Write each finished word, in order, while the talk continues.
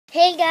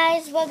Hey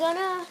guys, we're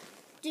gonna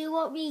do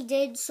what we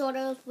did sort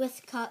of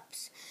with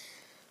cups.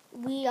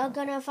 We are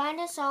gonna find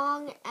a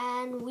song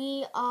and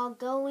we are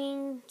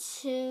going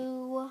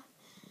to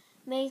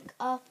make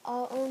up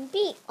our own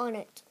beat on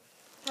it.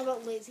 How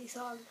about Lazy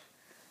Song?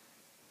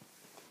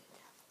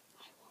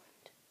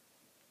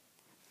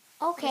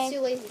 Okay. Let's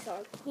do Lazy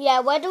Song. Yeah,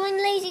 we're doing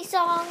Lazy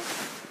Song.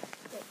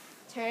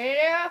 Turn it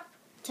up.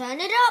 Turn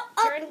it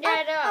up. Turn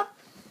that up.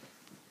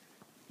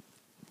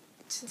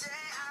 Today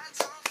I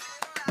don't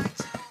feel like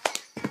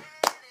doing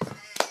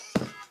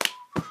anything.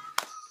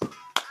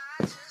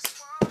 I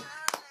just wanna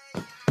lay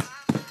in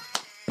my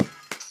bed.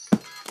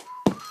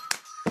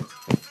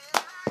 Don't feel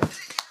like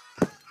picking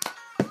up my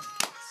phone,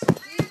 so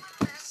leave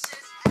a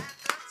message at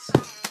the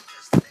tone.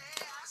 'Cause today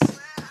I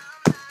swear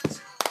I'm not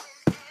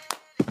doing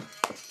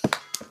anything.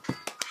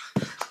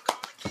 I'm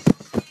gonna keep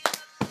my feet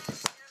up,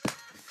 listening to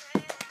the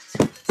fans.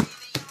 Turn the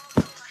TV on,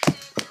 throw my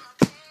hand in my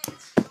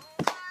pants.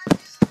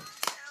 Nobody's gonna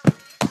tell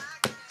me I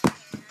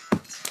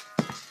can't.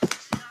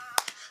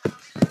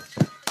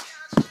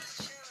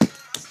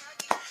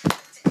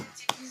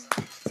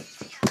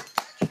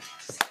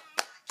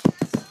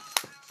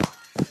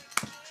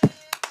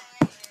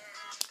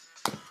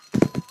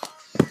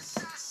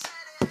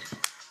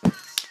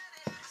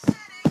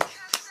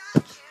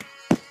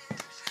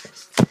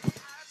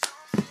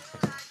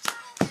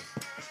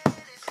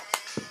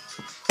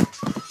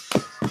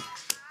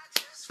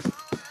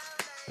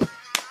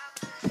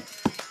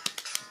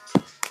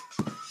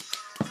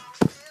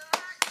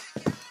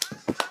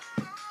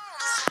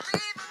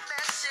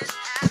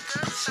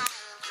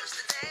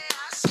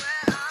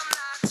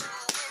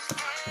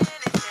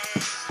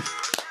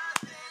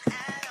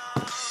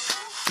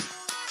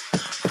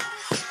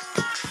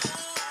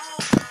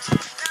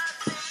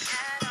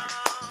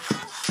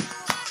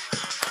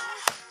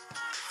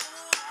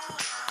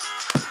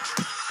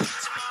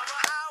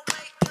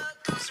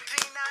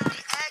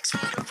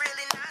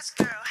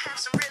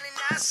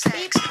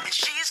 Sex, and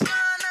she's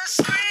gonna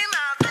scream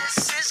out, "This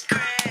is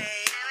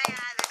great!"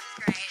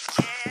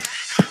 Yeah,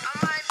 I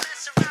might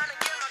mess around and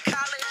get my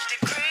college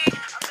degree.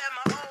 I bet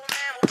my old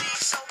man will be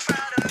so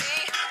proud of me.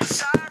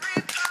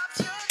 Sorry, Pops,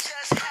 you'll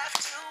just have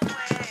to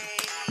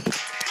wait.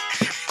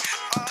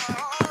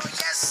 Oh,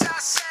 yes, I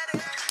said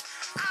it.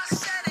 I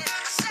said it.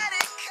 I said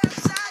it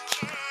 'cause I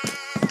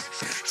can.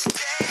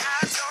 Today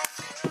I don't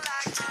feel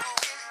like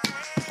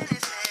doing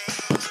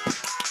anything.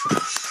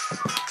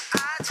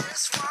 I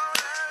just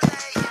wanna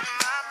lay in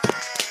my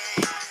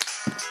bed.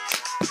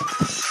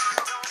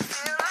 Don't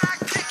feel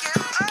like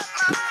picking up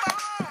my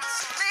phone,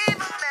 so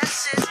leave a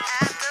message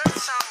at the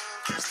tone.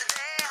 'Cause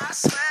today I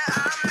swear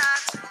I'm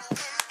not doing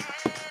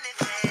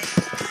anything.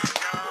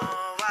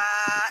 No,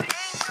 I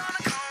ain't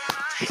gonna comb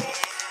my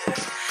hair,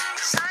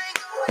 'cause I ain't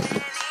going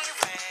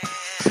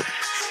anywhere.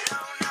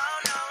 No, no,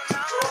 no,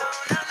 no, no,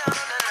 no, no,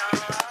 no,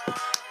 no.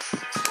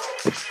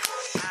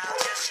 I'll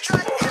just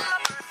strut in my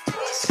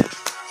birthday suit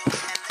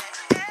and let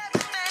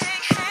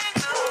everything hang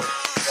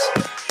loose.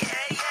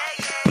 Yeah, yeah,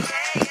 yeah,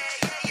 yeah, yeah,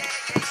 yeah, yeah,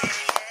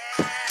 yeah,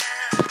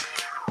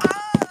 yeah.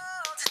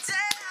 Oh,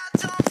 today I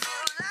don't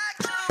feel like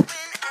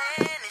doing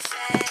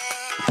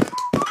anything.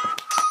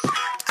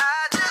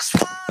 I just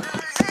wanna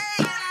lay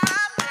in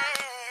my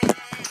bed.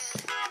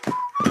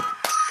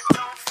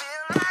 Don't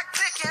feel like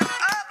picking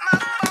up my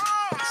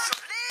phone, so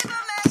leave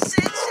a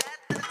message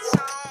at the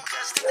tone.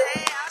 'Cause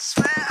today I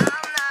swear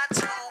I'm not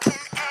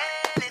doing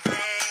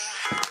anything.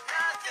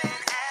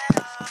 Nothing at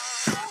all.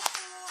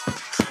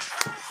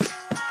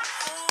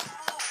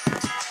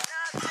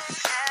 Nothing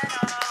at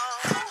all.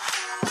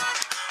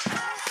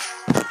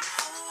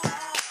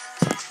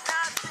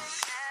 Nothing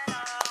at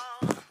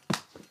all.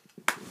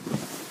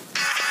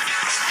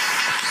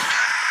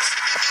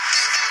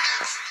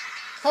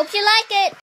 Hope you like it.